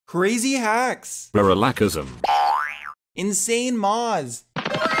Crazy hacks. Relaxism. Insane mods.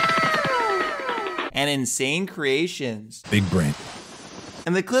 And insane creations. Big brain.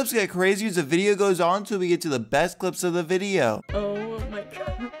 And the clips get crazier as the video goes on until we get to the best clips of the video. Oh my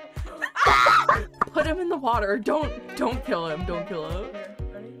god. Put him in the water. Don't kill him. Don't kill him.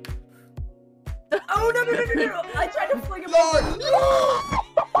 Oh no. I tried to fling him over.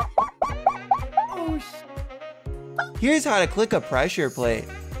 Oh shit. Here's how to click a pressure plate.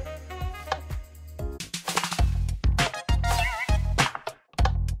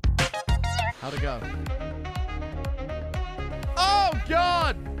 How'd it go? Oh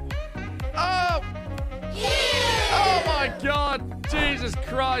god! Oh! Yeah! Oh my god! Jesus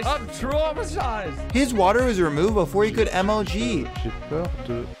Christ! I'm traumatized! His water was removed before he could MLG. J'ai peur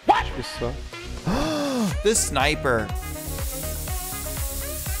de... What? Je fais ça. The sniper.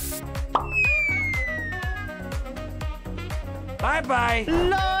 Bye-bye!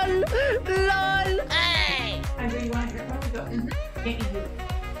 LOL! LOL! Hey! Andrew, you want your phone to go? Can't you do it?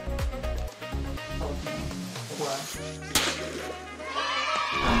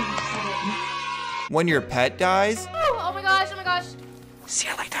 When your pet dies, Oh my gosh, oh my gosh. see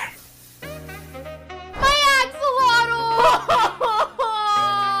you later. My axolotl!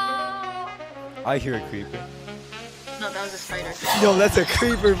 I hear a creeper. No, that was a spider. Yo, that's a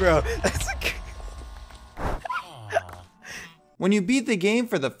creeper, bro. That's a creeper. When you beat the game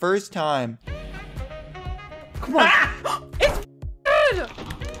for the first time. Come on. It's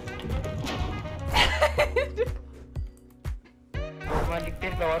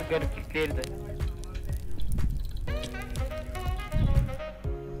good!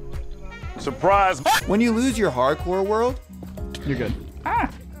 Surprise! When you lose your hardcore world, You're good.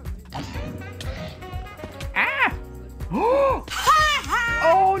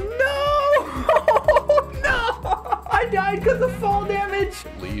 Oh no! Oh no! I died because of fall damage.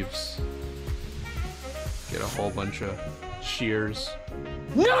 Leaves. Get a whole bunch of shears.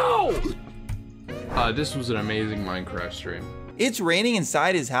 No! This was an amazing Minecraft stream. it's raining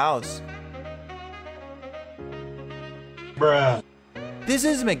inside his house. Bruh. This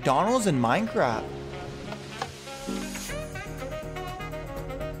is McDonald's in Minecraft.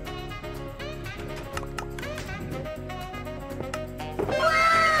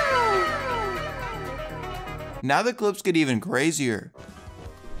 Now the clips get even crazier.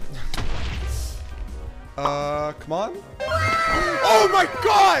 Come on. Oh my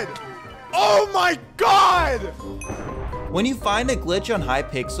god! Oh my god! When you find a glitch on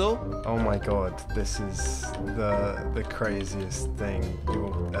Hypixel, Oh my god, this is the craziest thing you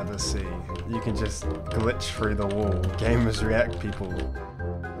will ever see. You can just glitch through the wall. Gamers react people.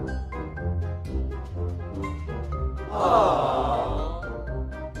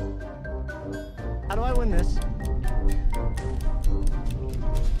 How do I win this?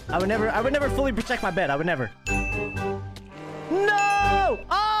 I would never fully protect my bed. I would never. No!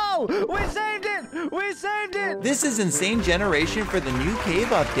 Oh! We saved it! We saved it! this is Insane Generation for the new cave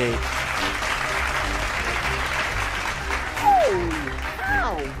update.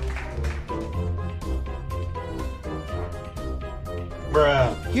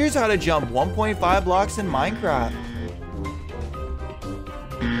 Bruh. Here's how to jump 1.5 blocks in Minecraft.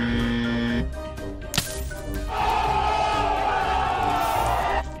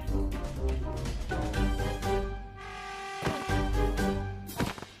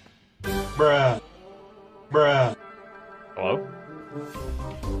 Bruh. Bruh. Hello?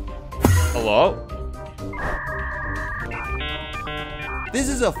 Hello? This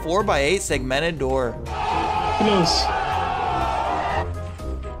is a 4x8 segmented door. Close.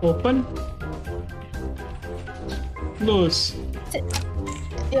 Open. Close.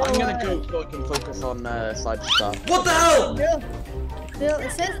 I'm gonna go so I can focus on side stuff. What the hell? Bill,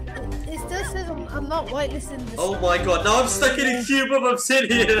 it still says I'm not whitelisting this. Oh my god, now I'm stuck in a cube of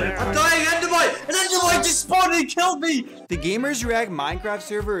obsidian. I'm dying, Endermite just spawned and killed me. The Gamers React Minecraft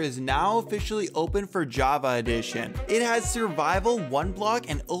server is now officially open for Java Edition. It has Survival, 1Block,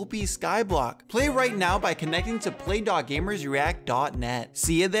 and OP Skyblock. Play right now by connecting to play.gamersreact.net.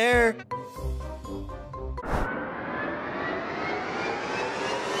 See you there.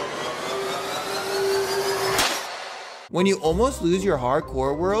 When you almost lose your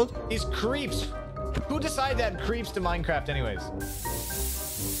hardcore world, These creeps. Who decided that creeps to Minecraft anyways?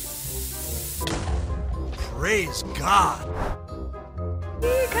 Praise God.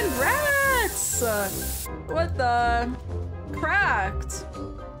 Congrats! What the? Cracked.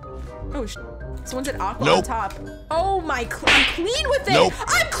 Oh, someone did aqua on top. Oh my, I'm clean with it! Nope.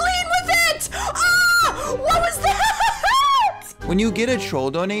 I'm clean with it! Ah! What was that? when you get a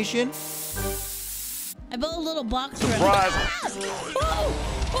troll donation, I built a little box for him. Surprise. Oh!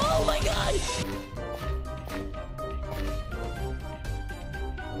 Oh!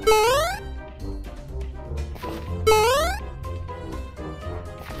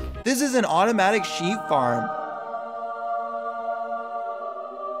 This is an automatic sheep farm.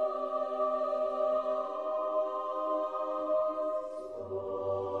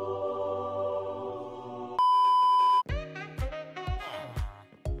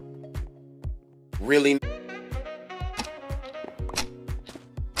 Really?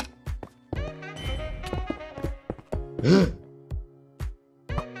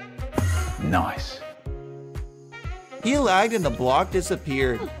 Nice. He lagged and the block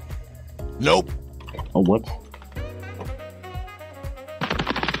disappeared. Nope. Oh, what?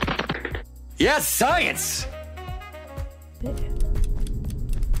 Yes, science!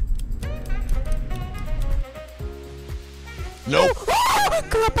 Nope.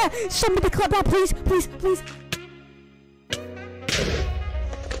 Clap that! Somebody clap that, please, please, please.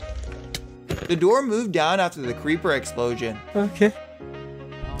 The door moved down after the creeper explosion. Okay.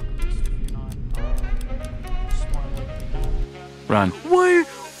 Run. Why?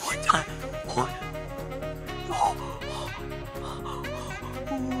 What the? What?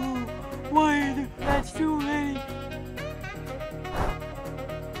 Why? That's too late.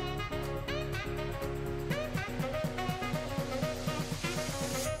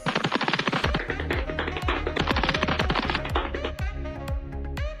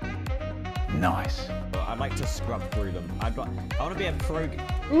 Nice. I'd like to scrub through them. I want to be a pro.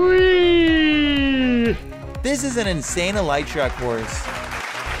 This is an insane elytra course.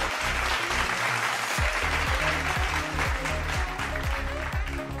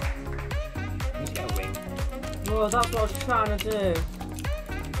 Well, that's what I was trying to do.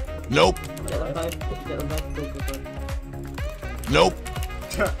 Nope. Get them both. Nope.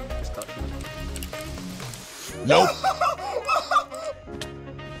 Nope.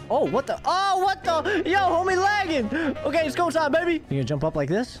 Oh, what the? Oh, what the? Yo, homie lagging. Okay, it's go time, baby. You gonna jump up like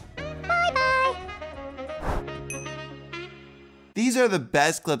this? These are the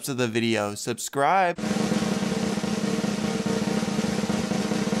best clips of the video. Subscribe.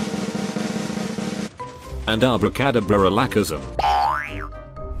 And abracadabralakism.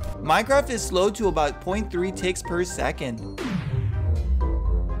 Minecraft is slow to about 0.3 ticks per second.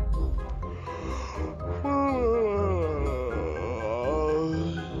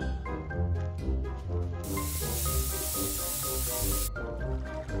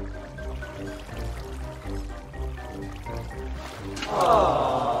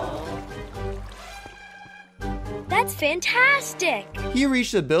 That's fantastic! He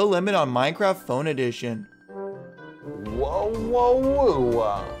reached the bill limit on Minecraft Phone Edition. Whoa, whoa,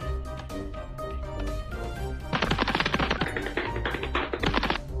 whoa.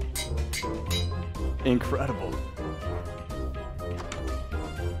 Incredible.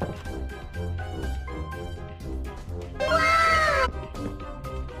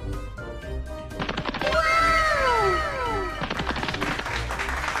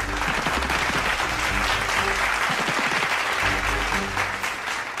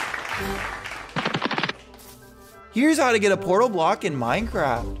 Here's how to get a portal block in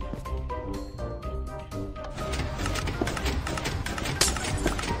Minecraft.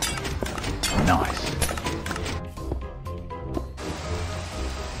 Nice.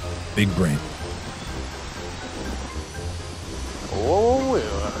 Big brain. Oh,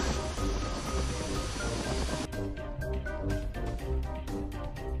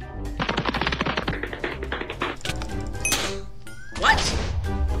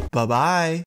 Bye-bye.